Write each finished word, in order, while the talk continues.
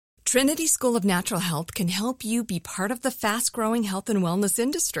Trinity School of Natural Health can help you be part of the fast-growing health and wellness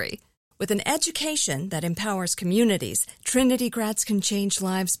industry. With an education that empowers communities, Trinity grads can change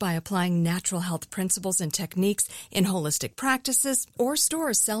lives by applying natural health principles and techniques in holistic practices or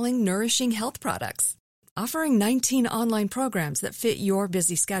stores selling nourishing health products. Offering 19 online programs that fit your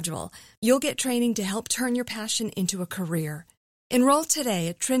busy schedule, you'll get training to help turn your passion into a career. Enroll today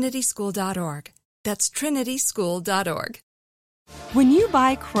at trinityschool.org. That's trinityschool.org. When you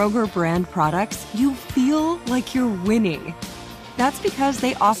buy Kroger brand products, you feel like you're winning. That's because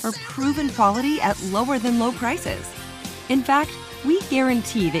they offer proven quality at lower than low prices. In fact, we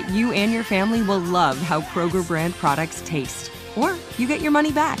guarantee that you and your family will love how Kroger brand products taste, or you get your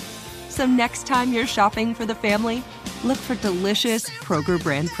money back. So next time you're shopping for the family, look for delicious Kroger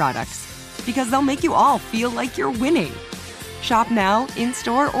brand products, because they'll make you all feel like you're winning. Shop now,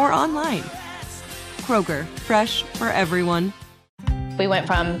 in-store, or online. Kroger, fresh for everyone. We went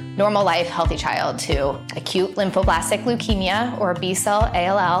from normal life, healthy child to acute lymphoblastic leukemia, or B-cell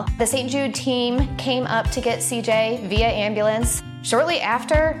ALL. The St. Jude team came up to get CJ via ambulance. Shortly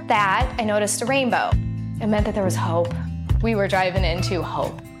after that, I noticed a rainbow. It meant that there was hope. We were driving into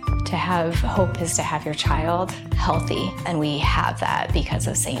hope. To have hope is to have your child healthy, and we have that because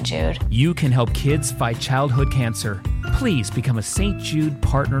of St. Jude. You can help kids fight childhood cancer. Please become a St. Jude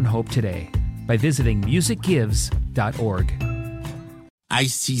Partner in Hope today by visiting musicgives.org.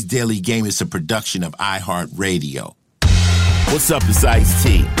 Ice-T's Daily Game is a production of iHeartRadio. What's up, it's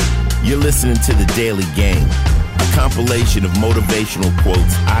Ice-T. You're listening to The Daily Game, a compilation of motivational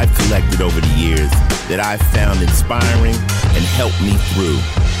quotes I've collected over the years that I've found inspiring and helped me through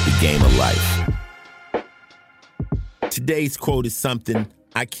the game of life. Today's quote is something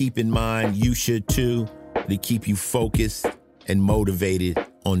I keep in mind, you should too, to keep you focused and motivated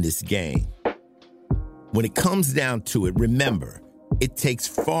on this game. When it comes down to it, remember, it takes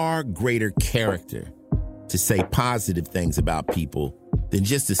far greater character to say positive things about people than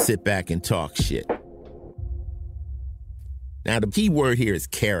just to sit back and talk shit. Now, the key word here is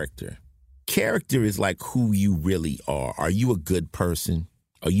character. Character is like who you really are. Are you a good person?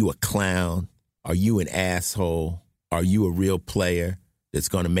 Are you a clown? Are you an asshole? Are you a real player that's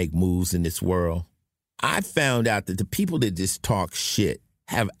going to make moves in this world? I found out that the people that just talk shit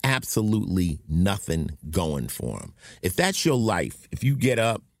have absolutely nothing going for them. If that's your life, if you get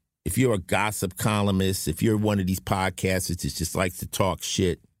up, if you're a gossip columnist, if you're one of these podcasters that just likes to talk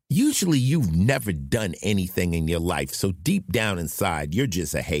shit, usually you've never done anything in your life. So deep down inside, you're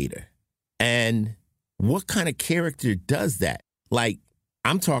just a hater. And what kind of character does that? Like,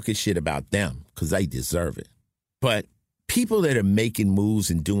 I'm talking shit about them because they deserve it. But people that are making moves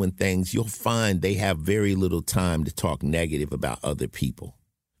and doing things, you'll find they have very little time to talk negative about other people.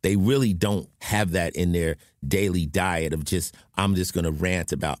 They really don't have that in their daily diet of just, I'm just going to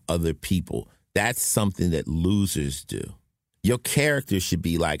rant about other people. That's something that losers do. Your character should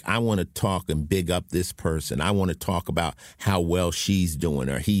be like, I want to talk and big up this person. I want to talk about how well she's doing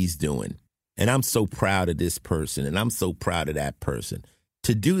or he's doing. And I'm so proud of this person and I'm so proud of that person.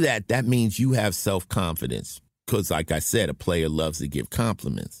 To do that, that means you have self-confidence. Because like I said, a player loves to give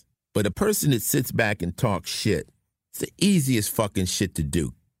compliments. But a person that sits back and talks shit, it's the easiest fucking shit to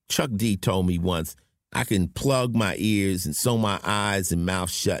do. Chuck D told me once, I can plug my ears and sew my eyes and mouth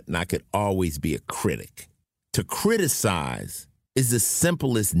shut, and I could always be a critic. To criticize is the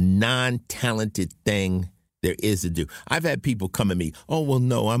simplest non-talented thing there is to do. I've had people come at me, oh, well,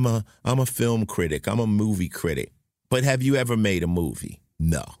 no, I'm a film critic. I'm a movie critic. But have you ever made a movie?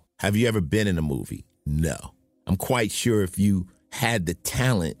 No. Have you ever been in a movie? No. I'm quite sure if you had the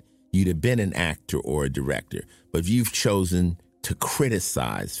talent, you'd have been an actor or a director. But if you've chosen to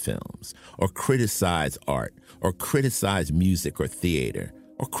criticize films or criticize art or criticize music or theater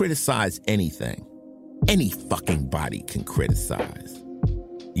or criticize anything, any fucking body can criticize.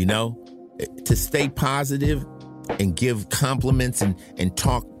 You know, to stay positive and give compliments and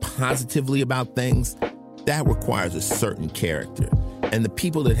talk positively about things, that requires a certain character. And the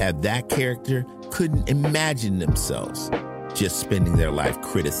people that have that character couldn't imagine themselves just spending their life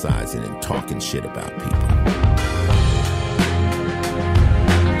criticizing and talking shit about people.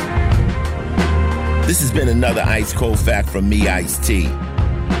 This has been another Ice Cold Fact from me, Ice-T.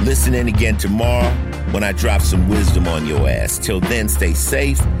 Listen in again tomorrow when I drop some wisdom on your ass. Till then, stay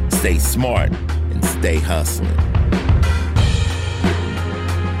safe, stay smart, and stay hustling.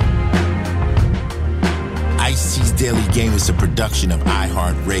 Ice-T's Daily Game is a production of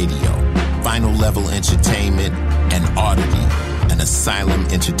iHeartRadio, Final Level Entertainment, and Oddity, an Asylum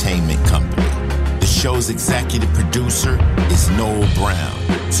Entertainment company. The show's executive producer is Noel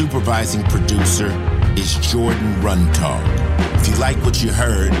Brown. Supervising producer is Jordan Runtagh. If you like what you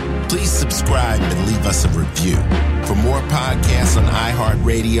heard, subscribe, and leave us a review. For more podcasts on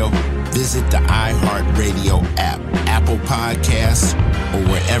iHeartRadio, visit the iHeartRadio app, Apple Podcasts, or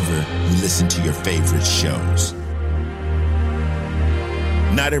wherever you listen to your favorite shows.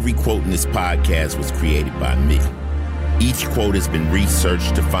 Not every quote in this podcast was created by me. Each quote has been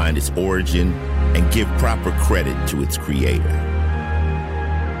researched to find its origin and give proper credit to its creator.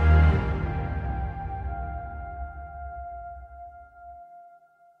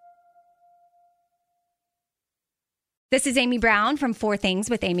 This is Amy Brown from 4 Things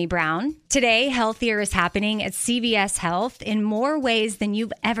with Amy Brown. Today, healthier is happening at CVS Health in more ways than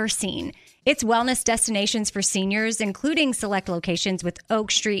you've ever seen. It's wellness destinations for seniors, including select locations with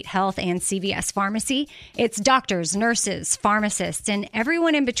Oak Street Health and CVS Pharmacy. It's doctors, nurses, pharmacists, and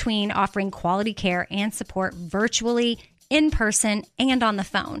everyone in between offering quality care and support virtually, in person, and on the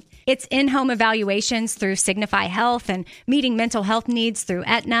phone. It's in-home evaluations through Signify Health and meeting mental health needs through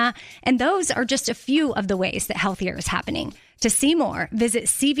Aetna. And those are just a few of the ways that healthier is happening. To see more, visit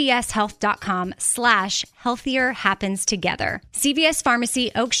cvshealth.com/healthier happens together. CVS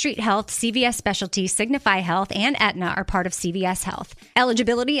Pharmacy, Oak Street Health, CVS Specialty, Signify Health, and Aetna are part of CVS Health.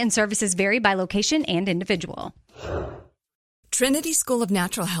 Eligibility and services vary by location and individual. Trinity School of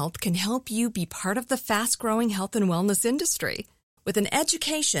Natural Health can help you be part of the fast-growing health and wellness industry. With an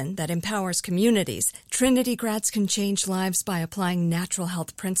education that empowers communities, Trinity grads can change lives by applying natural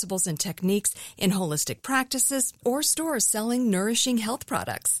health principles and techniques in holistic practices or stores selling nourishing health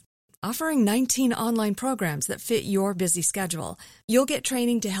products. Offering 19 online programs that fit your busy schedule, you'll get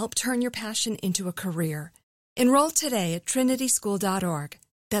training to help turn your passion into a career. Enroll today at trinityschool.org.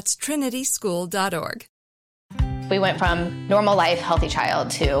 That's trinityschool.org. We went from normal life, healthy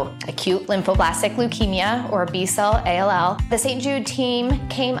child to acute lymphoblastic leukemia, or B-cell ALL. The St. Jude team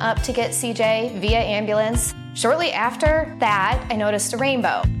came up to get CJ via ambulance. Shortly after that, I noticed a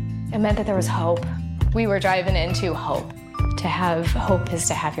rainbow. It meant that there was hope. We were driving into hope. To have hope is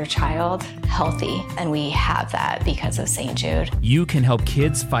to have your child healthy, and we have that because of St. Jude. You can help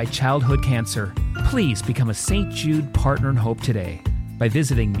kids fight childhood cancer. Please become a St. Jude Partner in Hope today by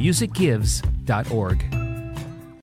visiting musicgives.org.